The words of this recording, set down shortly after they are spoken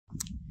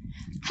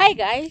Hi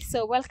guys,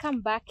 so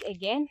welcome back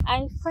again.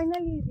 I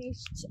finally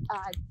reached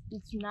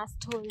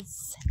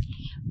itsnasto's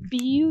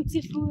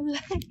beautiful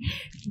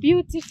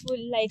beautiful,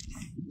 like,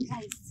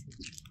 guys,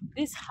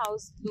 this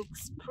house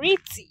looks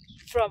pretty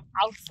from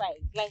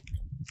outside, like,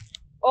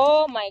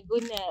 oh my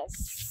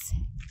goodness.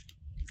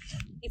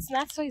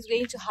 Itsnasto is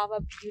going to have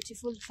a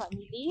beautiful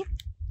family.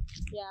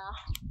 Yeah,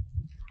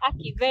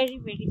 Aki, very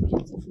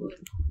beautiful.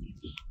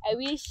 I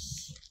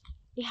wish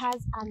he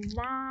has a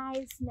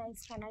nice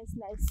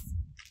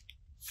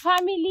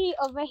family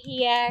over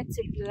here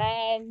to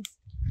blend,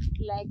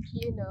 like,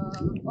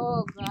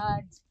 oh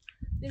god,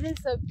 this is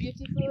so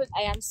beautiful.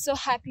 I am so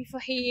happy for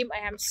him.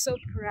 I am so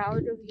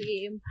proud of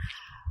him.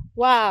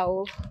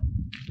 Wow,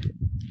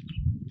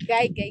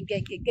 guys,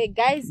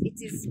 it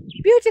is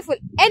beautiful.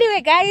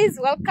 Anyway guys,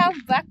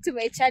 welcome back to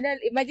my channel.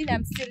 Imagine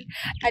I'm still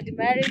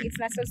admiring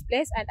itsnasto's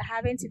place and I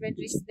haven't even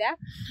reached there.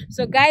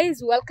 So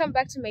guys, welcome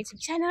back to my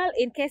YouTube channel.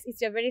 In case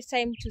it's your very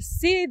time to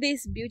see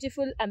this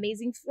beautiful,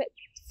 amazing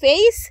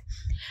face,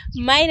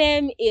 my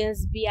name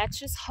is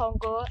Beatrice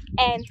Hongo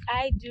and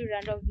I do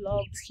random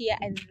vlogs here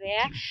and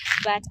there,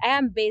 but I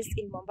am based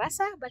in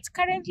Mombasa, but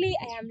currently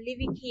I am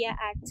living here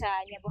at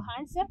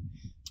Nyabohansa.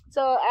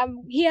 So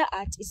I'm here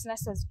at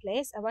itsnasto's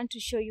place. I want to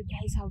show you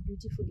guys how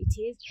beautiful it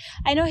is.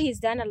 I know he's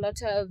done a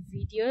lot of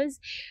videos,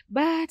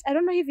 but I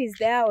don't know if he's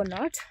there or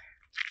not.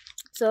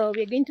 So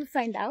we're going to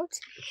find out.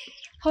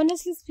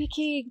 Honestly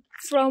speaking,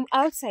 from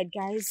outside,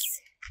 guys,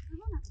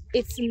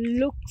 it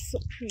looks so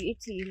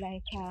pretty.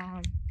 Like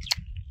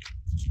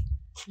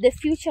the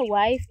future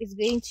wife is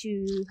going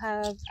to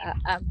have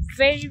a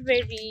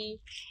very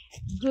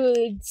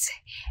good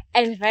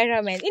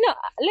environment.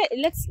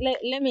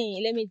 Let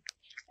me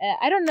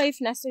I don't know if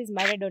Nasto is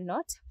married or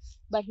not,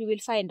 but we will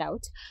find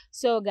out.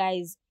 So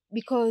guys,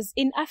 because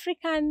in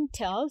African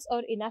tales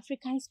or in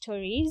African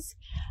stories,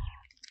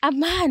 a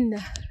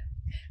man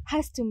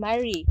has to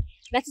marry.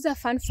 That is a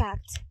fun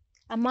fact.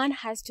 A man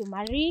has to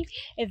marry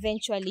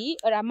eventually,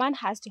 or a man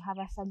has to have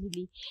a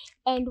family.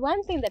 And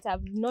one thing that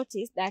I've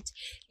noticed, that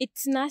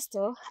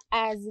itsnasto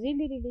has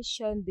really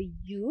shown the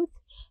youth,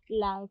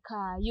 like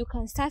you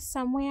can start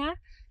somewhere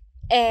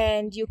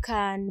and you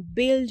can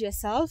build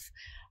yourself.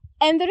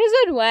 And the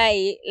reason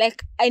why,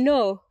 like, I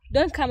know,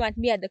 don't come at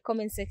me at the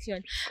comment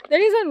section. The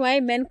reason why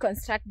men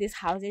construct these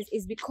houses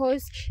is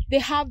because they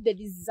have the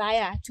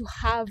desire to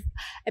have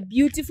a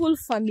beautiful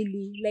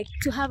family, like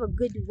to have a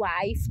good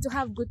wife, to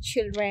have good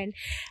children,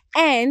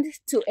 and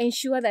to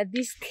ensure that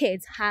these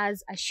kids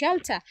has a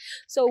shelter.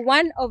 So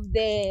one of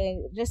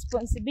the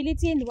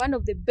responsibility and one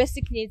of the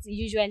basic needs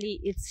usually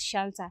is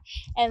shelter,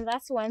 and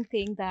that's one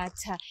thing that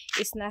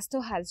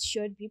itsnasto has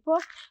showed people.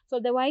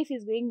 So the wife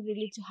is going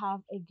really to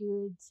have a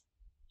good,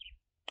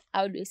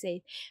 how do we say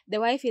it?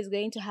 The wife is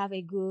going to have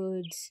a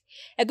good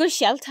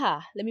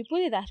shelter, let me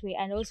put it that way,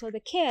 and also the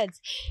kids,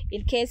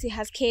 in case he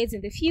has kids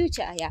in the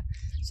future. Yeah,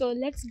 so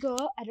let's go.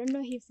 I don't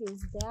know if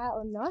he's there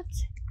or not,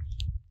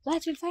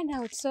 but we'll find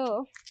out.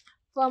 So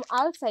from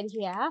outside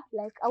here,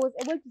 like, I was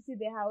able to see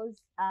the house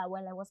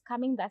when I was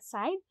coming that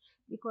side,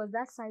 because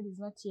that side is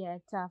not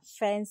yet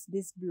fenced,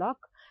 this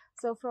block.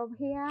 So from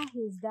here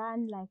he's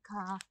done, like,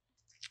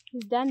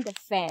 he's done the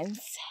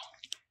fence.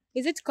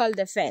 Is it called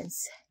the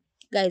fence,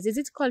 guys? Is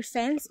it called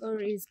fence or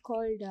is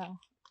called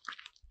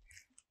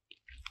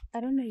I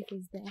don't know if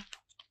it's there.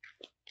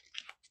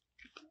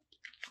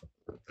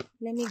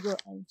 Let me go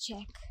and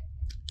check.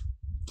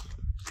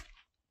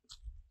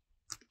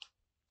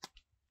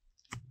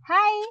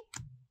 Hi,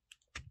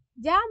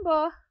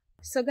 Jambo.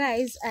 So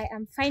guys, I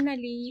am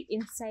finally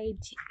inside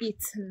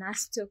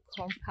itsnasto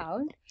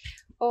compound.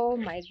 Oh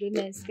my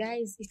goodness,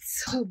 guys,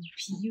 it's so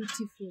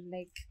beautiful.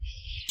 Like,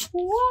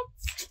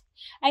 what?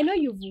 I know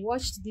you've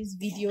watched this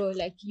video,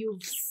 like,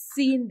 you've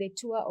seen the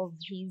tour of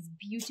his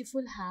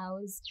beautiful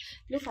house.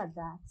 Look at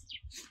that.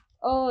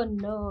 Oh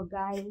no,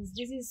 guys,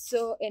 this is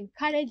so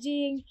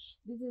encouraging.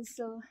 This is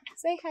so,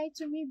 say hi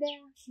to me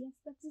there. Yes,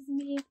 that is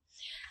me.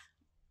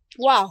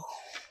 Wow.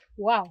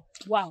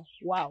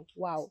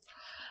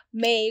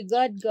 May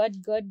God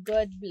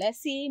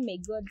bless him. May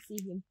God see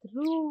him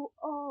through.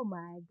 Oh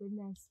my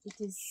goodness, it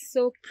is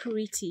so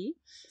pretty.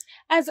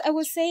 As I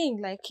was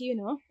saying, like,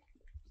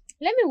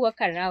 let me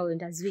walk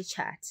around as we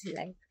chat.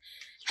 Like,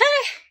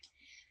 hey,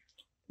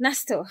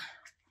 Nasto,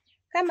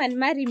 come and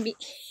marry me.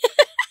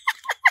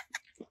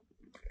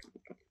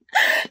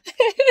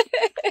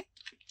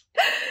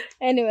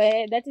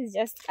 Anyway, that is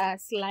just a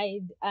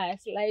slide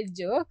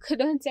joke.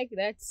 Don't take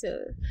that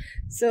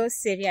so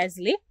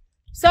seriously.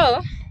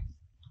 So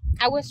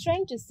I was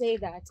trying to say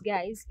that,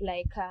 guys,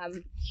 like,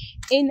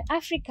 in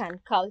African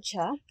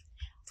culture,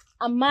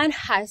 a man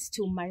has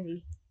to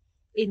marry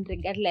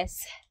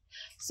regardless.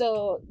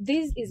 So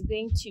this is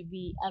going to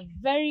be a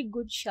very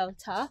good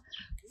shelter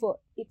for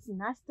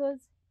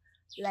itsnasto's,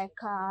 like,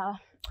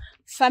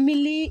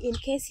 family, in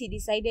case he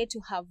decided to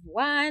have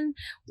one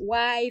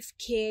wife,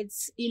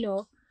 kids.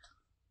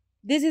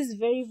 This is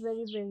very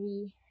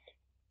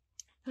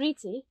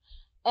pretty.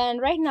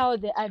 And right now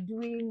they are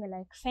doing,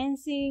 like,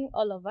 fencing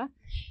all over.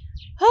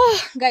 Oh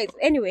guys,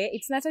 anyway,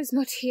 itsnasto is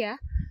not here,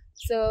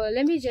 So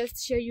let me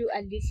just show you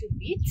a little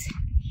bit.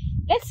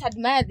 Let's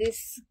admire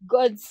this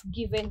God's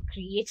given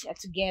creature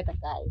together,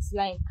 guys.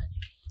 Like,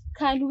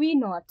 can we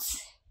not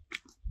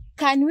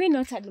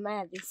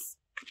admire this?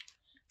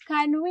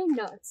 Can we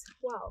not?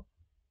 Wow.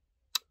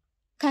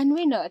 Can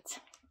we not?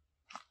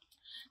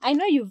 I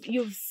know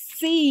you've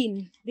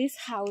seen this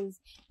house,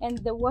 and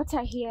the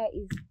water here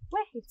is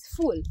where it's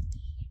full,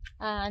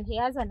 and he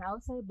has an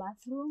outside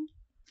bathroom.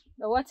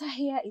 The water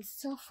here is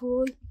so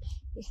full,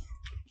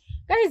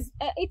 guys.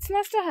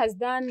 itsnasto has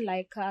done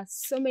like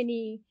so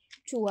many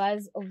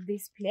tours of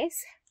this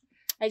place.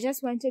 I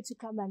just wanted to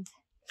come and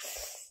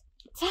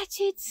touch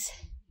it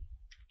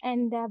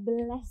and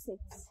bless it.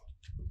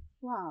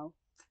 Wow.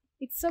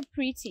 It's so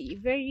pretty,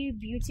 very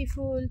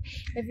beautiful.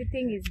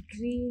 Everything is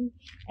green.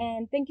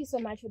 And thank you so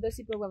much for those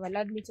people who have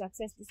allowed me to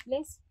access this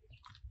place.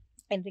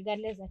 And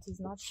regardless that he's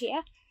not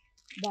here.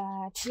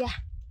 But yeah,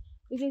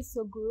 this is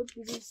so good.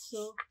 This is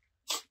so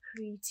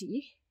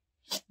pretty.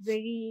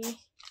 Very,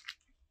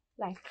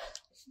 like,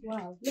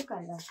 wow, look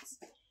at that.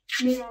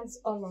 Mirrors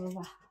all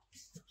over.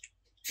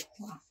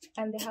 Wow.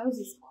 And the house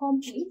is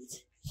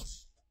complete.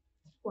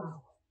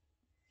 Wow.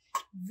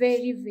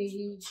 Very,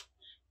 very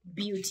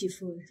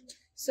beautiful.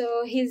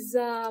 So he's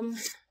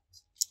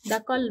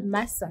they're called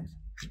mason.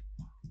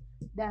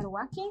 They're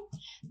working.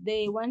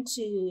 They want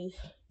to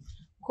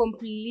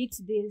complete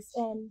this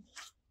and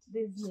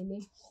this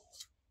mini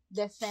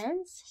the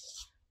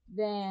fence.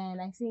 Then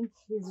I think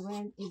his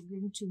one is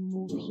going to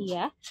move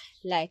here.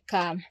 Like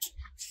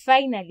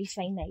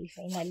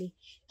finally,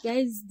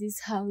 guys,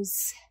 this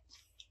house,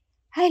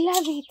 I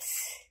love it.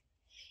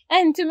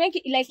 And to make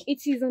it like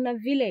it is on a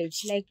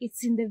village, like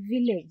it's in the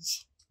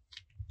village,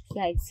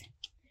 guys.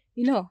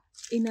 You know,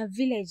 in a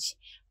village,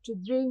 to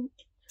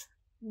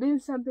bring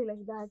something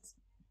like that.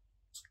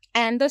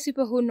 And those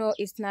people who know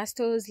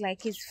itsnastos,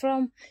 like, he's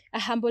from a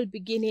humble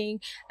beginning,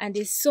 and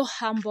is so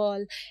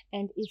humble,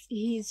 and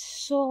he's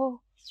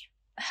so,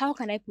 how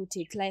can I put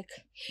it, like,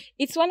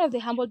 it's one of the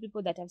humble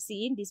people that I've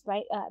seen,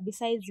 despite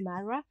besides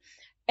Marwa.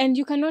 And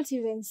you cannot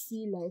even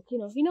see, like, you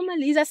know, he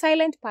normally is a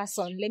silent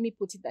person, let me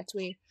put it that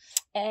way.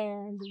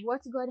 And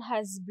what God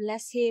has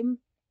blessed him,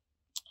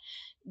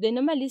 they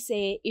normally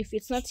say, if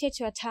it's not yet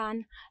your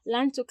turn,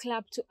 learn to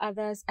clap to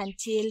others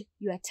until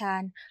your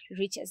turn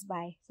reaches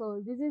by.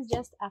 So this is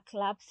just a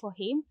clap for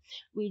him.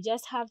 We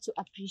just have to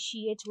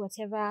appreciate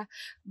whatever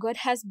God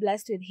has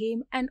blessed with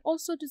him, and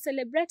also to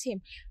celebrate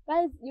him.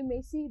 Guys, you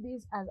may see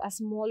this as a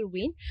small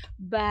win,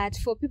 but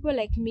for people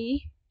like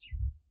me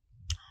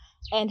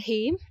and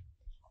him,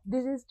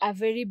 this is a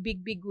very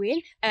big win.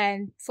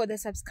 And for the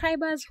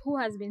subscribers who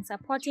has been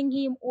supporting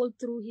him all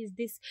through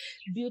this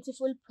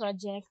beautiful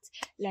project,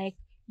 like,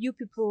 you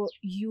people,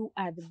 you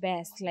are the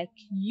best. Like,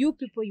 you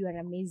people, you are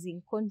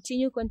amazing.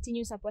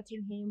 Continue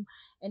supporting him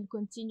and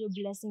continue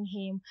blessing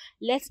him.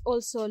 Let's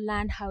also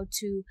learn how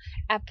to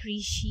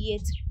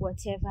appreciate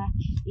whatever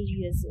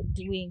he is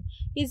doing.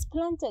 He's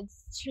planted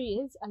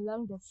trees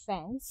along the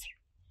fence,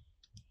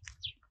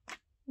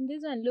 and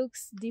this one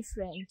looks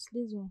different.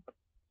 This one,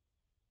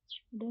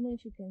 I don't know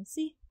if you can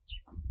see.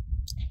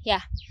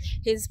 Yeah,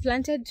 he's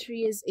planted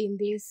trees in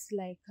this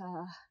like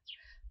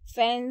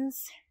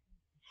fence.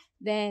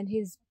 Then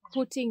he's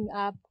putting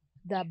up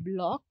the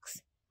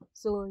blocks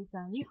so he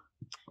can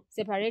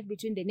separate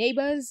between the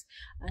neighbors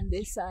and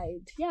this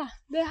side. Yeah,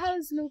 the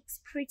house looks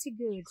pretty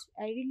good.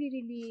 I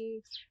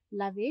really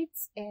love it.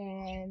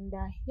 And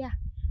yeah,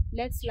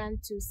 let's learn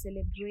to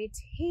celebrate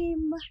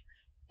him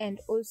and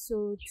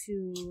also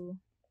to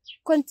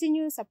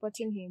continue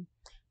supporting him.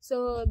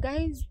 So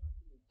guys,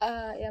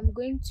 I am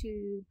going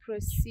to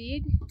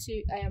proceed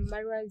to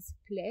Marwa's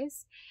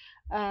place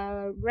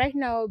right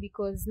now,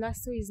 because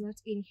Nasto is not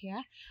in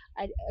here.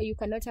 You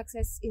cannot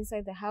access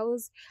inside the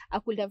house. I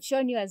could have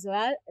shown you as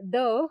well,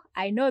 though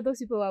I know those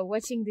people who are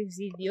watching this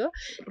video,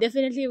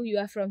 definitely you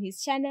are from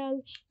his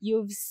channel,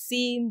 you've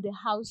seen the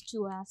house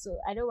tour, so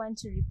I don't want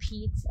to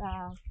repeat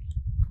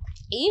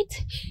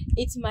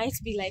it might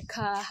be like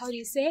how do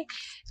you say,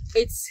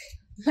 it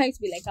might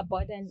be like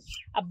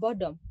a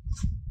boredom,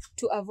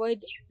 to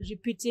avoid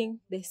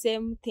repeating the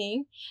same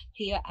thing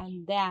here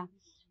and there.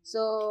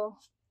 So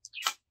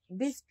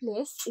this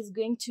place is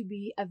going to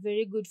be a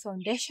very good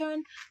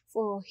foundation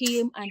for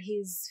him and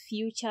his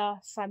future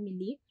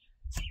family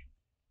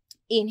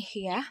in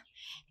here.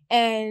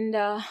 And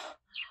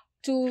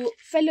to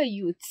fellow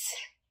youths,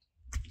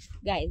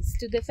 guys,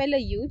 to the fellow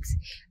youths,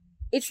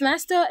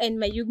 itsnasto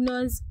and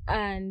Mayugnos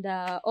and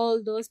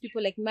all those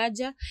people like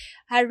Maja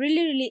are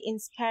really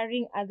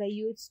inspiring other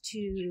youths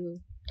to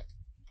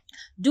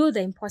do the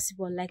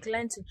impossible, like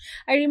learn to.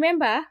 I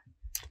remember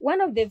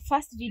one of the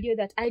first video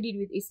that I did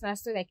with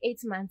itsnasto like 8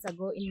 months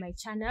ago in my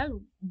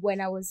channel,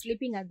 when I was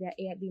sleeping at their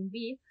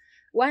Airbnb.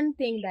 One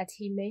thing that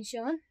he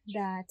mentioned,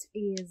 that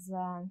is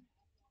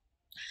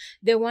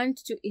they want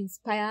to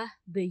inspire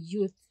the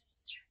youth,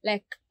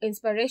 like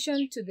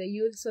inspiration to the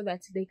youth, so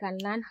that they can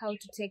learn how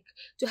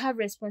to have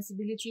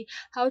responsibility,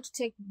 how to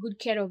take good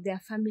care of their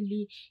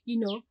family. You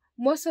know,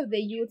 most of the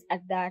youth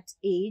at that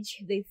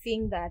age, they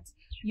think that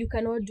you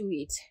cannot do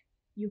it.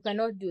 you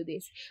cannot do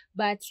this.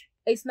 But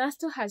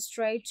itsnasto has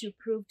tried to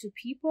prove to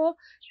people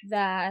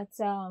that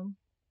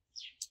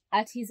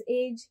at his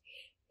age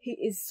he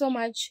is so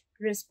much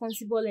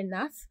responsible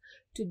enough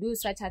to do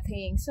such a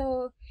thing.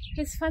 So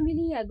his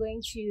family are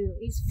going to,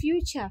 his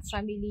future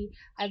family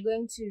are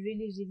going to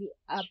really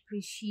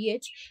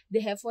appreciate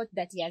the effort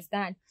that he has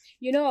done.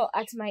 You know,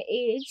 at my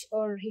age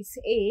or his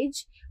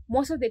age,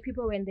 most of the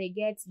people, when they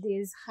get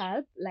this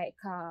help, like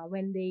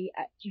when they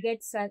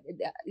get some,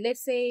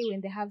 let's say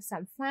when they have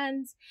some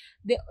funds,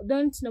 they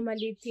don't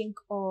normally think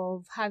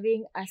of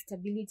having a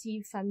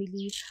stability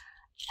family,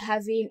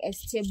 having a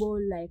stable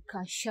like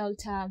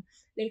shelter.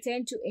 They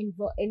tend to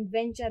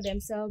adventure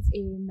themselves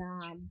in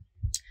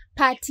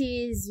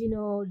parties, you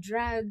know,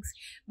 drugs.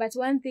 But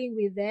one thing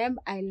with them,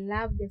 I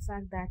love the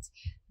fact that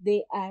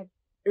they are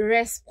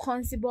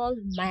responsible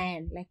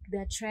men. Like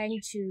they're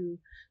trying to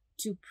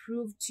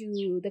prove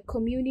to the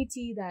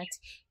community that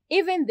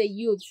even the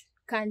youth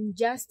can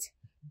just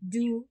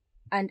do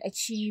and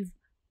achieve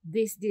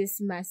this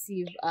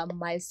massive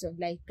milestone.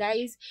 Like,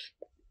 guys,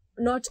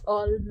 not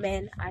all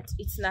men at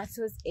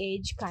itsnasto's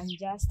age can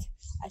just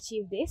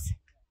achieve this,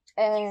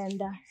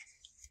 and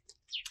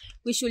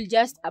we should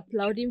just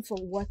applaud him for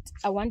what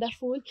a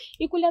wonderful.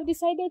 He could have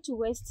decided to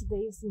waste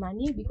this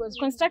money, because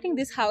constructing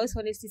this house,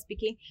 honestly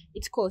speaking,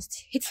 it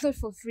costs. It's not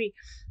for free.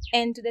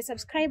 And to the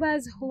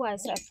subscribers who have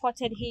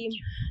supported him,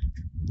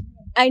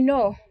 I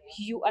know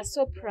you are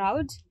so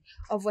proud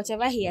of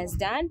whatever he has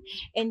done,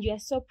 and you are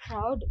so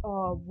proud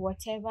of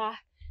whatever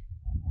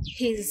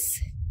his,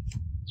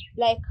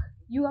 like,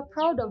 you are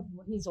proud of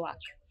his work.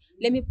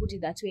 Let me put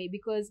it that way,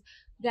 because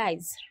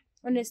guys,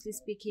 honestly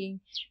speaking,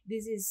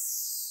 this is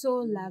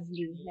so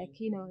lovely. Like,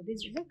 you know,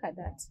 this, look at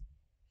that.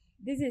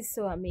 This is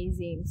so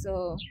amazing.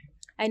 So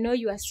I know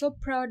you are so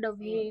proud of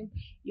him,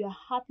 you are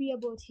happy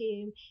about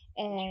him,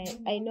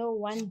 and I know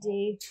one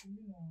day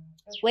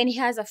when he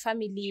has a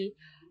family,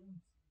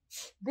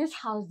 this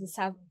house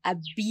deserves a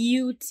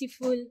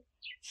beautiful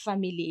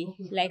family.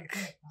 Like,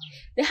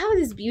 the house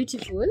is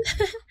beautiful.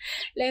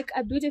 Like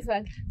a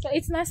beautiful. So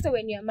itsnasto,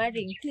 when you're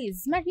marrying,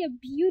 please marry a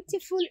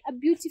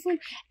beautiful.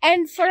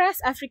 And for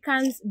us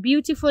Africans,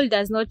 beautiful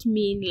does not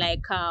mean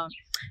like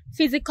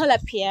physical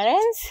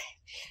appearance.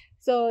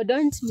 So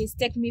don't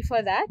mistake me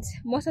for that.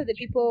 Most of the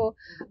people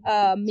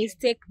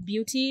mistake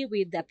beauty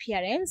with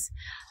appearance.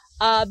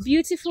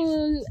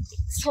 Beautiful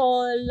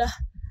soul,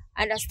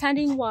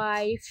 understanding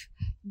wife,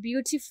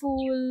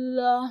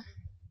 beautiful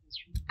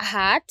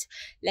heart.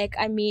 Like,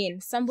 I mean,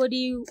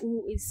 somebody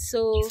who is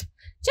so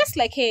just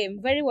like him,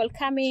 very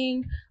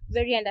welcoming,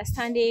 very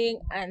understanding,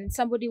 and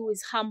somebody who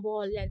is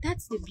humble. Like,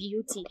 that's the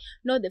beauty,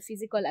 not the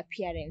physical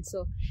appearance.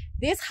 So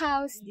this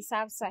house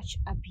deserves such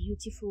a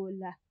beautiful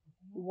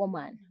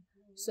woman.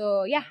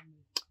 So yeah,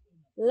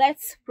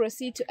 let's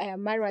proceed to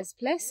marwa's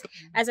place.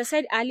 As I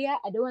said earlier,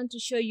 I don't want to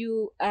show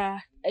you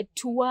a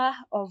tour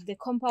of the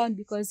compound,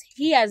 because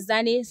he has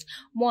done it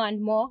more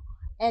and more,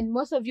 and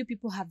most of you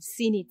people have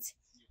seen it.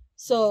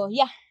 So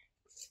yeah,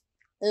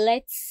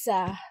 let's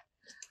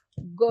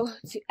go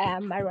to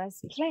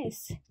marwa's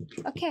place.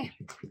 Okay,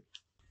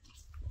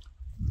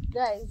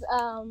 guys,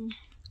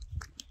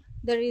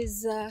 there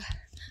is a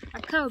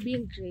cow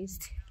being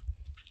grazed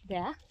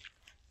there.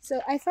 So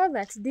I thought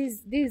that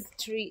these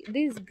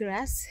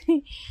grass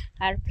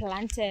are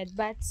planted,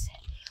 but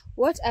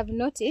what I've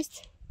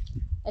noticed,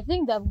 I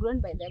think they've grown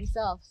by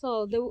themselves.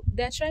 So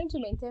they're trying to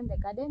maintain the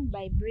garden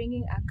by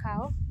bringing a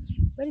cow.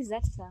 Where is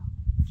that cow?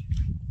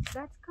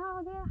 That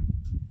cow there?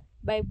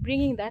 By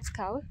bringing that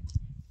cow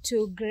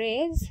to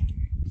graze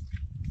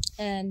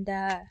and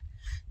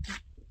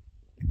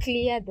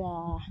clear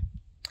the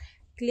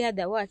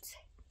what?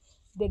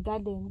 The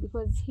garden,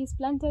 because he's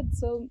planted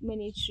so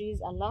many trees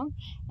along,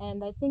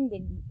 and I think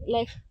they,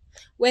 like,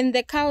 when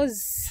the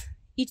cows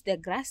eat the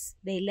grass,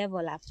 they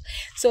level up.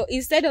 So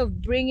instead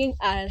of bringing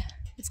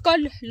it's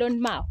called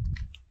lawn mow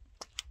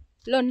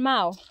or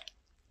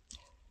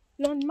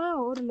lawn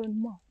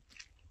mow.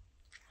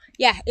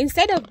 Yeah,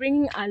 instead of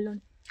bringing a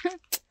lawn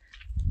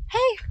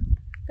hey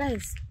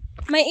guys,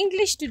 my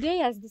English today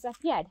has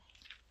disappeared.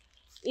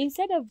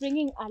 Instead of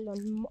bringing a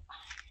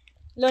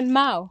lawn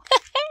mow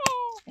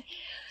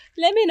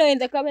let me know in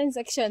the comment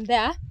section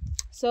there,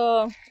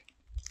 so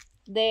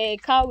the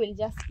cow will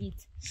just eat.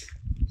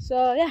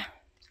 So yeah,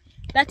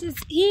 that is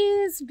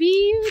his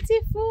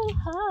beautiful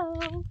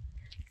house.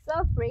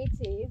 So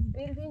pretty. It's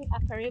building a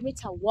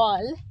perimeter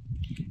wall.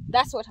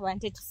 That's what I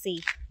wanted to say.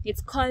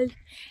 It's called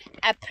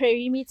a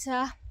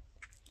perimeter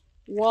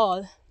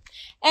wall.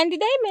 And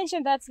did I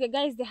mention that,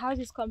 guys, the house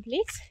is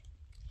complete?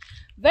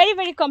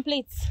 Very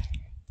complete.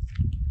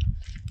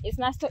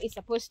 Itsnasto is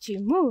supposed to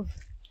move.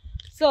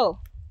 So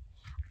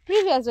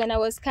previous, when I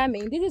was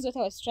coming, this is what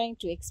I was trying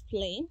to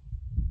explain.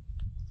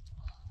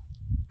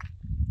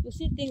 You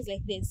see things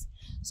like this.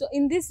 So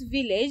in this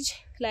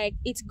village, like,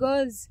 it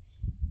goes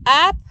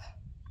up,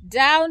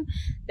 down,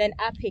 then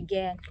up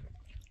again.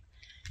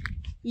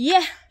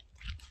 Yeah.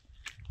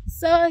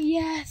 So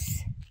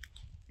yes,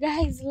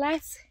 guys,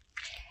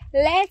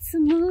 let's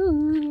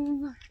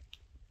move.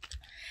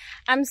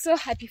 I'm so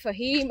happy for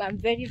him. I'm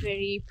very,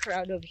 very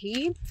proud of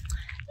him.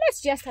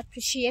 Let's just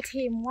appreciate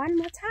him one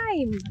more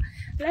time.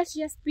 Let's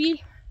just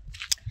be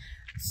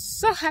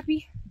so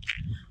happy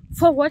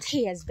for what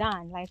he has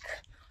done. Like,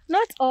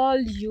 not all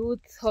youth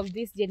of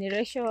these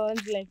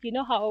generations, like, you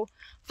know how,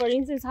 for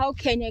instance, how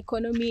Kenya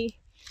economy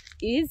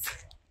is,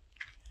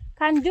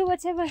 can do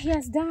whatever he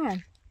has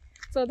done.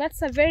 So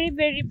that's a very,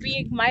 very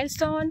big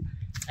milestone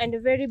and a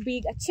very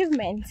big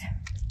achievement.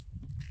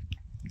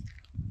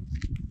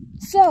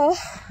 So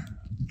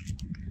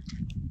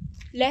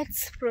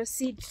let's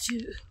proceed to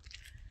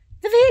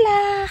the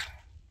villa,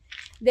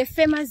 the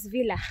famous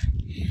villa.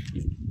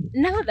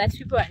 Now that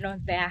people are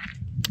not there,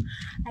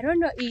 I don't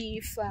know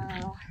if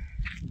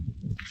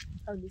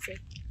how do you say?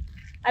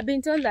 I've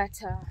been told that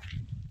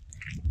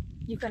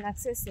you can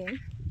access him,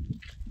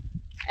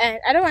 and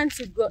I don't want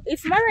to go.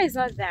 If Mara is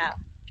not there,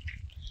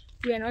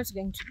 we are not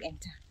going to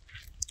enter.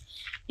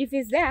 If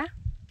he's there,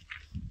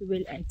 we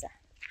will enter.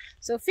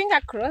 So finger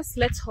crossed.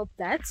 Let's hope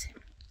that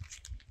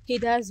he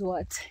does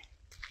what?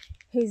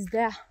 He's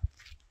there.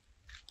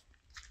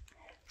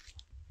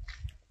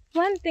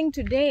 One thing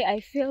today,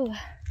 I feel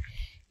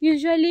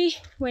usually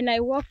when I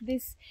walk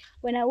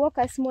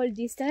a small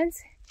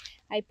distance,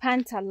 I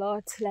pant a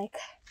lot, like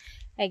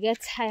I get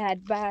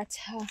tired, but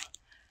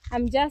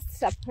I'm just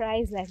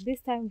surprised, like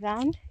this time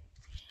round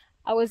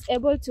I was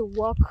able to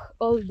walk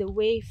all the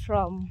way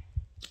from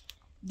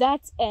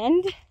that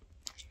end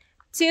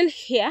till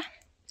here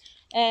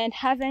and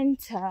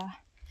haven't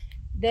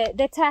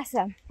the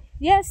TASM.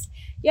 Yes,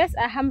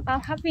 I'm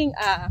having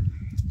a,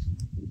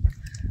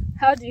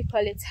 how do you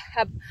call it,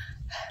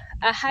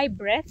 a high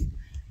breath,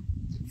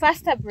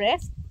 faster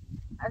breath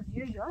as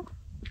usual,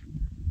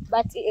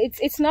 but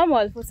it's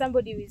normal for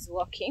somebody who is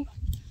walking.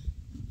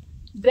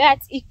 But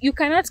you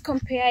cannot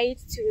compare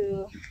it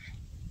to,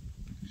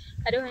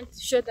 I don't want to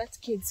show that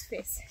kid's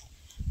face,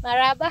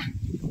 Maraba.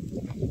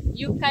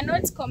 You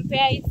cannot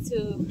compare it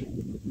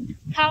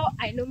to how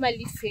I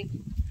normally feel.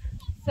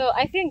 So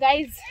I think,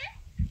 guys,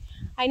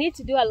 I need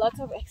to do a lot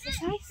of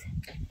exercise.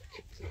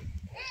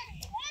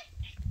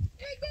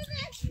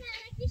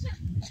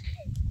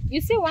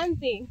 You see, one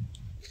thing,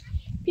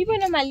 people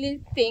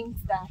normally think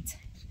that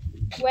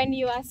when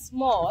you are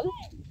small,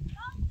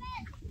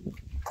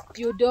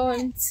 you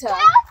don't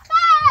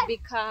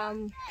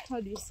become,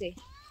 how do you say,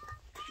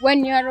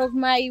 when you are of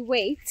my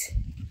weight,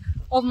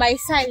 of my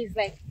size,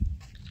 like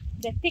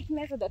the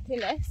thickness or the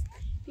thinness,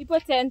 people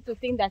tend to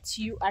think that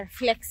you are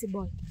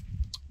flexible.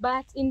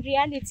 But in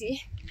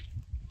reality,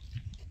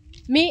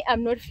 me,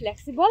 I'm not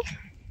flexible.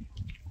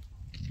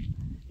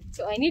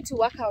 So I need to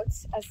work out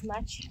as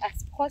much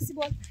as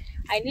possible.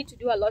 I need to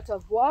do a lot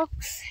of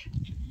walks.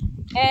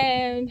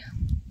 And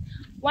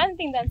one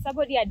thing that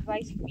somebody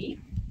advised me,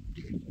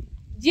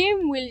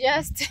 gym will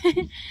just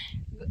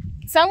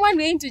someone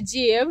going to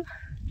gym,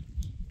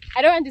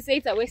 I don't want to say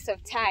it's a waste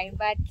of time,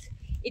 but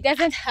it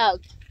doesn't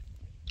help.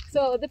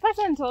 So the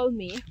person told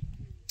me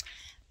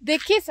the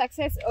key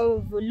success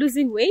of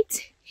losing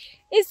weight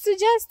is to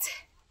just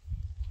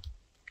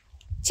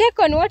check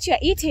on what you're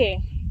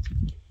eating,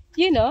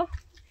 you know,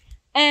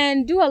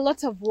 and do a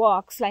lot of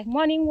walks, like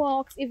morning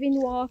walks,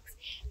 evening walks,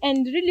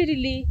 and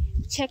really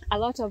check a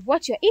lot of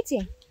what you're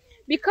eating.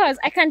 Because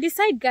I can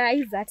decide,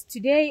 guys, that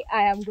today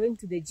I am going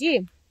to the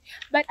gym,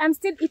 but I'm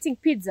still eating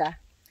pizza,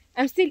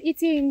 I'm still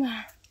eating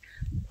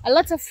a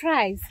lot of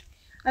fries,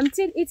 I'm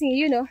still eating,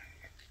 you know.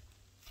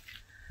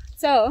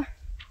 So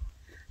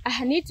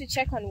I need to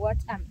check on what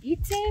I'm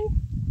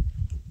eating,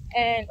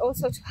 and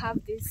also to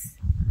have this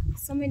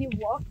so many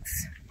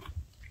walks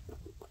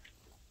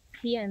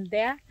here and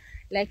there,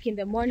 like in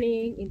the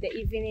morning, in the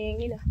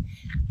evening, you know,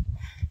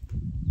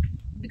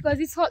 because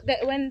it's hot.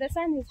 When the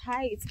sun is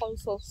high, it's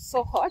also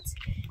so hot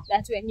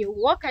that when you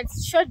walk at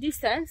short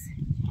distance,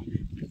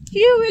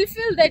 you will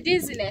feel the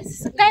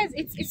dizziness. Guys,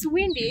 it's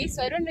windy,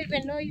 so I don't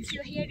even know if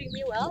you're hearing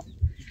me well,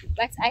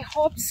 but I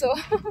hope so.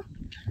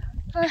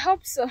 I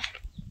hope so.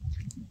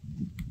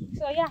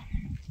 So yeah,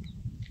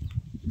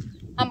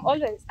 I'm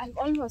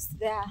almost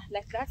there.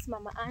 Like, that's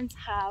Mama Ann's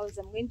house.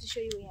 I'm going to show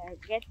you when I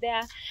get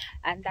there,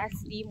 and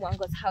that's the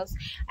Mwango's house.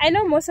 I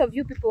know most of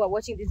you people who are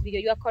watching this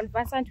video, you are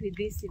conversant with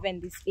this, even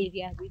this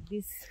area, with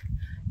this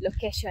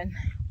location.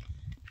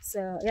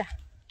 So yeah,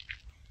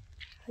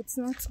 it's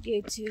not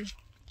good to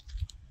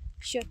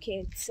show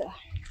kids. So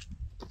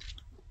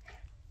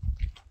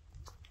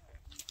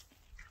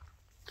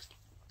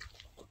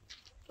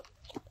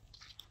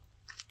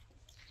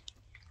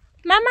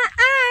Mama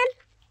Ann,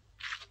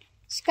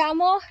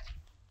 shikamo.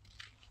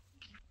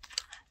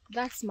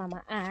 That's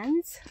Mama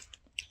Ann's.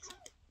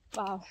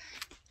 Wow,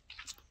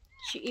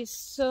 she is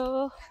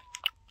so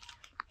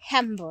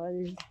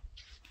humble.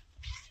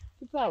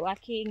 People are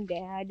working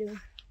there.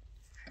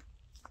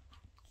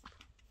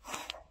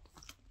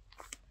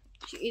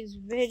 She is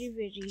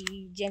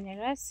very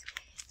generous,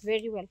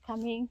 very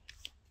welcoming.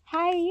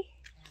 Hi,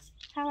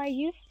 how are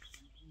you?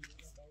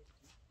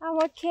 I'm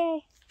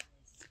okay.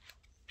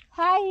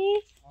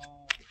 Hi.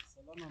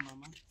 Salama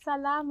mama.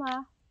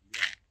 Salama.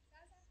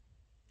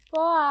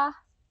 Poa.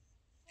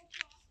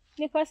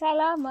 Niko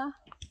salama.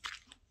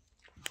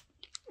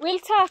 We'll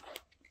talk.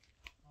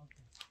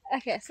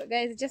 Okay, so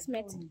guys, just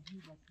met.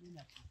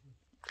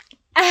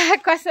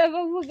 Kwa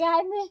sababu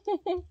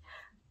gani?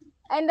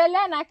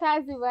 Endelea na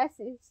kazi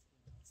basi.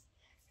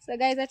 So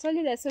guys, I told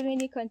you there's so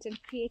many content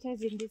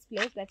creators in this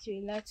place that you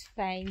will not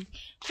find.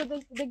 So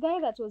the guy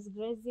that was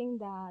grazing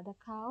the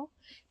cow,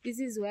 this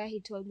is where he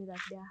told me that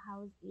their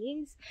house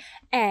is.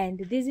 And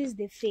this is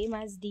the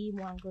famous D.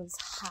 Mwango's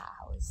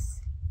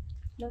house.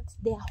 Not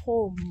their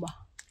home.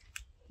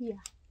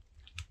 Here.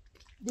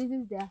 This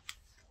is their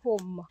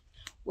home,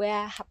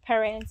 where her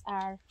parents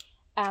are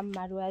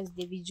Marwa's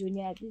Devi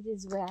Jr. This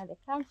is where they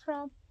come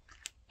from.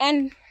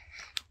 And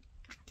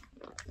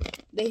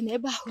the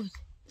neighborhood.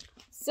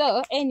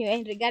 So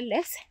anyway,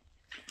 regardless,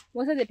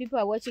 most of the people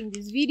are watching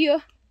this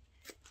video,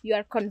 you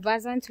are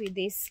conversant with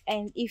this,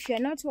 and if you're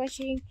not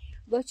watching,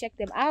 go check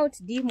them out.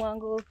 D.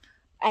 Mwango,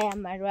 I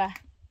am Marwa,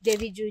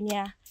 Devi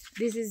Jr.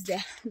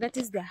 That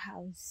is the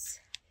house.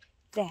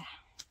 There.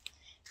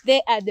 They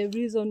are the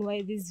reason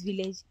why this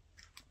village,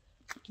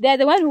 they're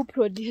the one who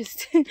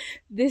produced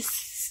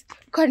this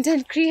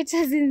content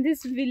creators in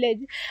this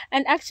village.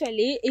 And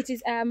actually it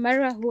is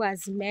Marwa who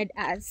has made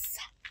us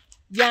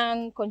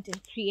young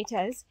content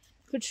creators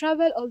to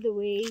travel all the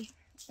way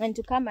and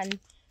to come and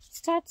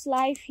start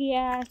life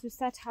here, to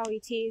start how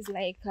it is.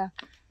 Like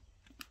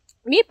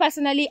me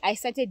personally, I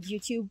started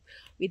YouTube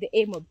with the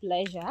aim of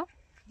pleasure,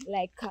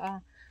 like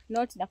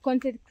not the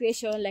content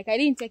creation. Like I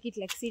didn't take it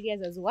like serious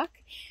as work.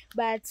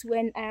 But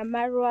when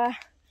Marwa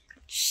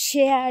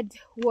shared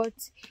what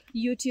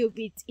YouTube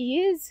it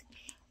is,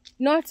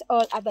 not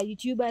all other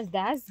YouTubers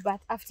does,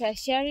 but after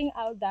sharing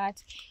out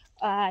that,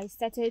 I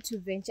started to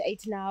venture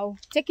it now,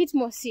 take it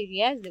more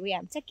serious the way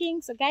I'm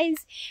taking. So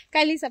guys,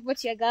 kindly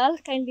support your girl,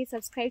 kindly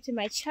subscribe to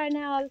my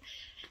channel,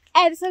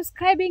 and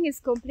subscribing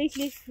is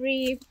completely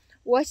free.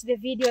 Watch the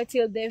video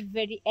till the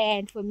very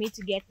end for me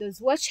to get those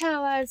watch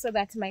hours so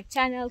that my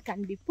channel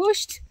can be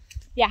pushed.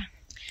 Yeah,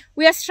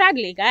 we are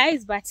struggling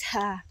guys, but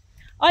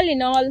all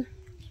in all,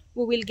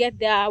 we will get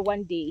there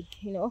one day.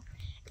 You know,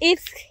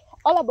 it's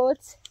all about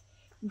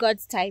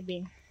God's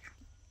timing.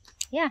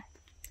 Yeah.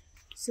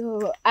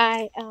 So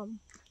I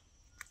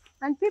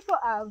and people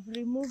have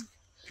removed,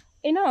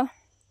 you know,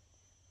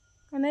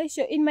 can I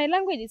show? In my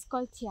language it's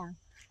called tiang.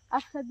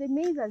 After the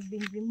maize has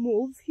been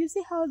removed, you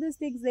see how these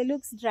things, they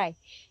look dry.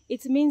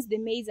 It means the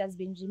maize has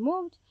been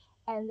removed,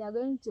 and they're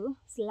going to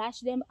slash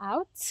them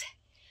out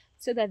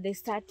so that they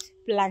start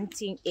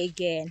planting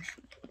again.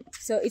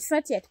 So it's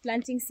not yet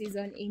planting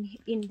season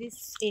in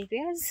these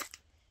areas.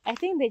 I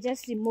think they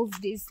just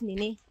removed this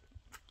mini,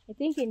 I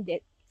think in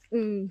the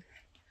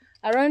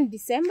around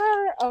December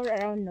or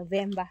around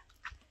November,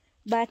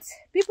 but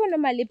people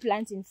normally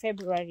plant in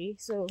February,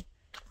 so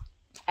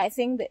I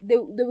think that they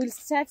will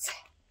start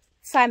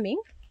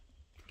farming,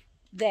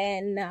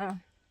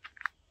 then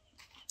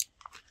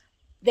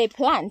they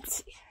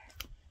plant.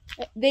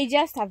 They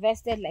just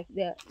harvested like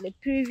the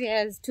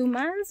previous 2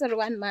 months or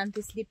 1 month.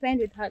 It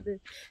depends with how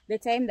the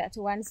time that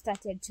one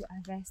started to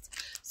harvest.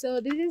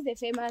 So this is the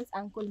famous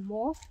Uncle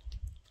Mo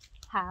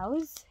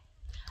house.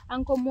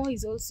 Uncle Mo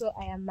is also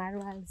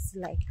Marwa's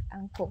like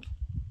uncle,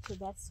 so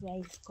that's why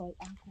it's called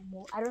Uncle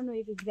Mo. I don't know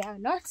if it's there or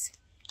not,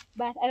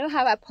 but I don't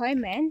have an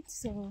appointment,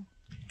 so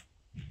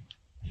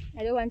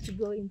I don't want to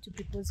go into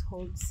people's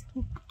homes.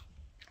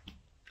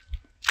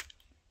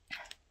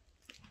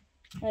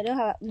 I don't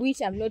have,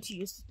 which I'm not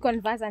used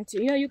conversant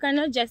to. You know, you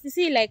cannot just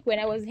see, like when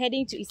I was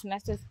heading to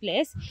itsnasto's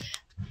place,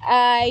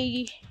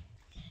 I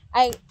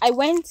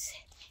went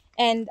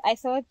and I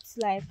thought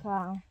like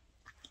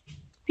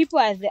people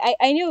are there.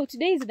 I knew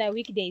today is a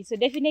weekday, so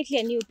definitely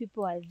I knew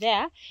people are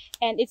there,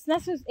 and it's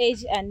itsnasto's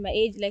age and my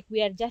age, like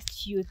we are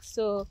just youth,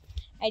 so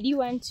I didn't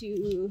want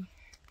to,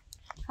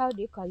 how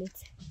do you call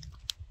it,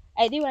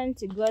 I didn't want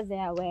to go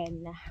there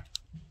when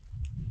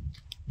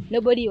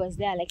nobody was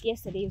there. Like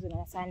yesterday was on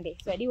a Sunday,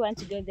 so I didn't want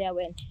to go there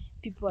when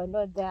people are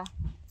not there.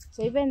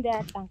 So even there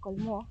at Uncle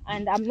Mo,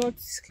 and I'm not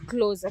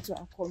closer to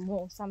Uncle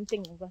Mo,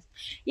 something like that.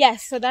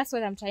 Yes, so that's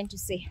what I'm trying to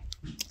say.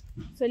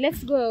 So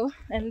let's go,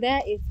 and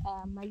there is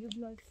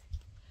Mayugno's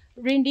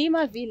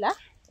Rindima Villa.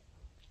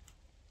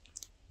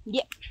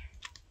 Yeah.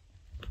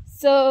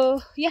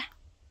 So yeah,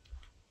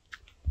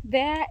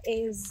 there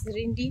is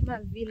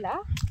Rindima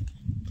Villa.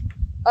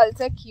 I'll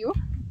take you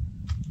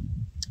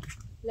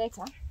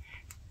later.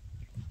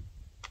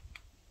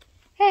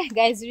 Hey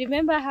guys,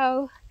 remember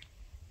how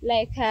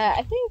like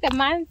I think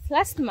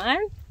last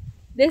month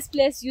this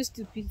place used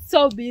to be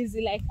so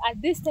busy. Like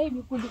at this time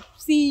you could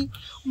see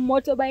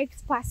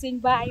motorbikes passing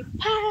by,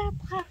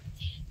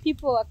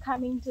 people are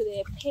coming to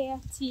the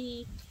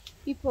party,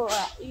 people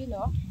are, you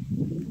know,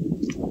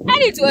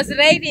 and it was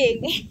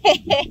raining.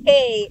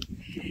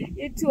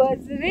 It was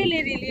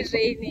really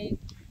raining,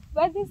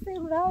 but this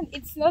time around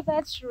it's not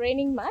that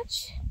raining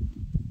much.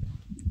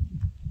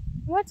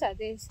 What are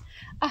these?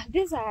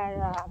 These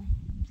are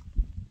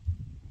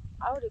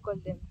how do you call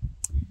them?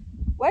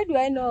 Why do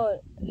I know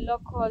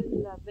local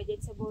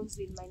vegetables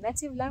in my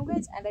native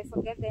language and I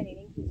forget them in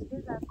English?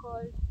 These are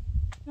called,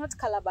 not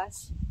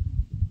calabash.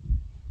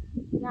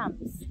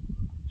 Yams.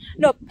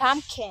 No,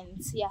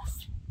 pumpkins.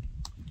 Yes.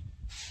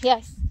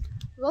 Yes.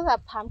 Those are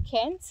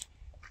pumpkins.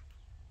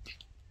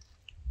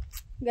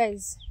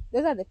 Guys,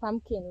 those are the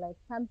pumpkin, like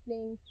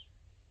pumpkin.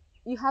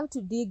 You have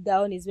to dig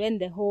down is when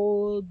the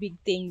whole big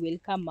thing will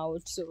come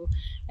out. So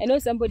I know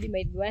somebody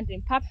might be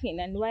wondering pumpkin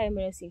and why am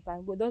I not saying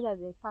pumpkin, but those are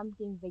the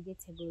pumpkin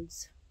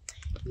vegetables.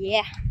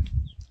 Yeah.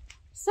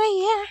 So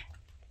yeah.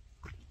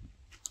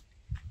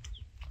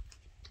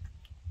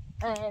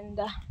 And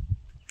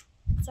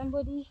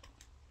somebody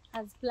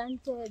has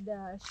planted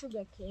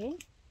sugar cane.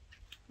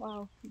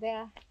 Wow, they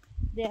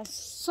are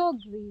so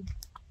green,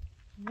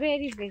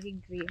 very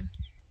green.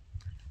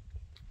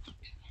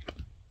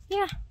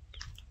 Yeah.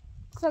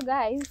 So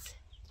guys,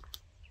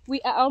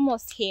 we are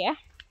almost here.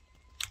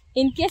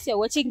 In case you're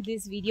watching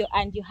this video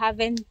and you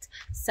haven't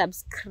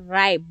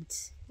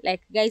subscribed,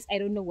 like guys, I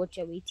don't know what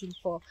you're waiting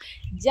for.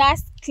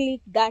 Just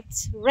click that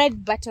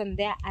red button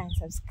there and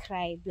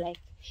subscribe. Like,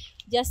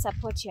 just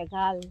support your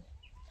girl,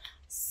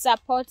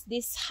 support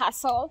this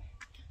hustle.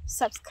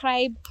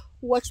 Subscribe,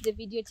 watch the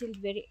video till the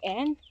very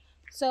end.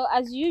 So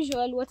as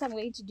usual, what I'm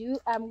going to do,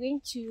 I'm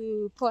going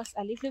to pause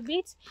a little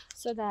bit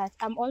so that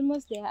I'm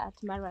almost there at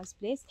Marwa's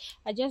place.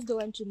 I just don't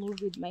want to move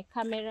with my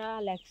camera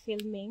like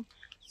filming.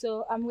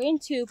 So I'm going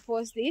to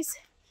pause this,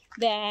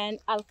 then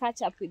I'll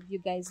catch up with you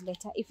guys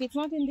later. If it's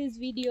not in this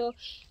video,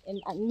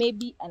 and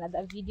maybe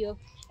another video.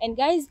 And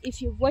guys,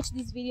 if you've watched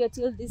this video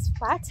till this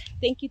part,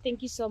 thank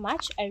you so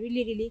much. I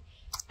really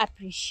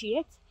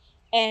appreciate.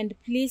 And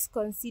please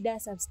consider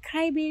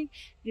subscribing.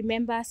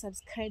 Remember,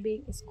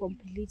 subscribing is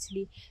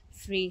completely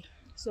free.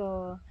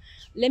 So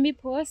let me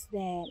pause,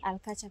 then I'll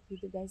catch up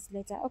with you guys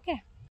later. Okay.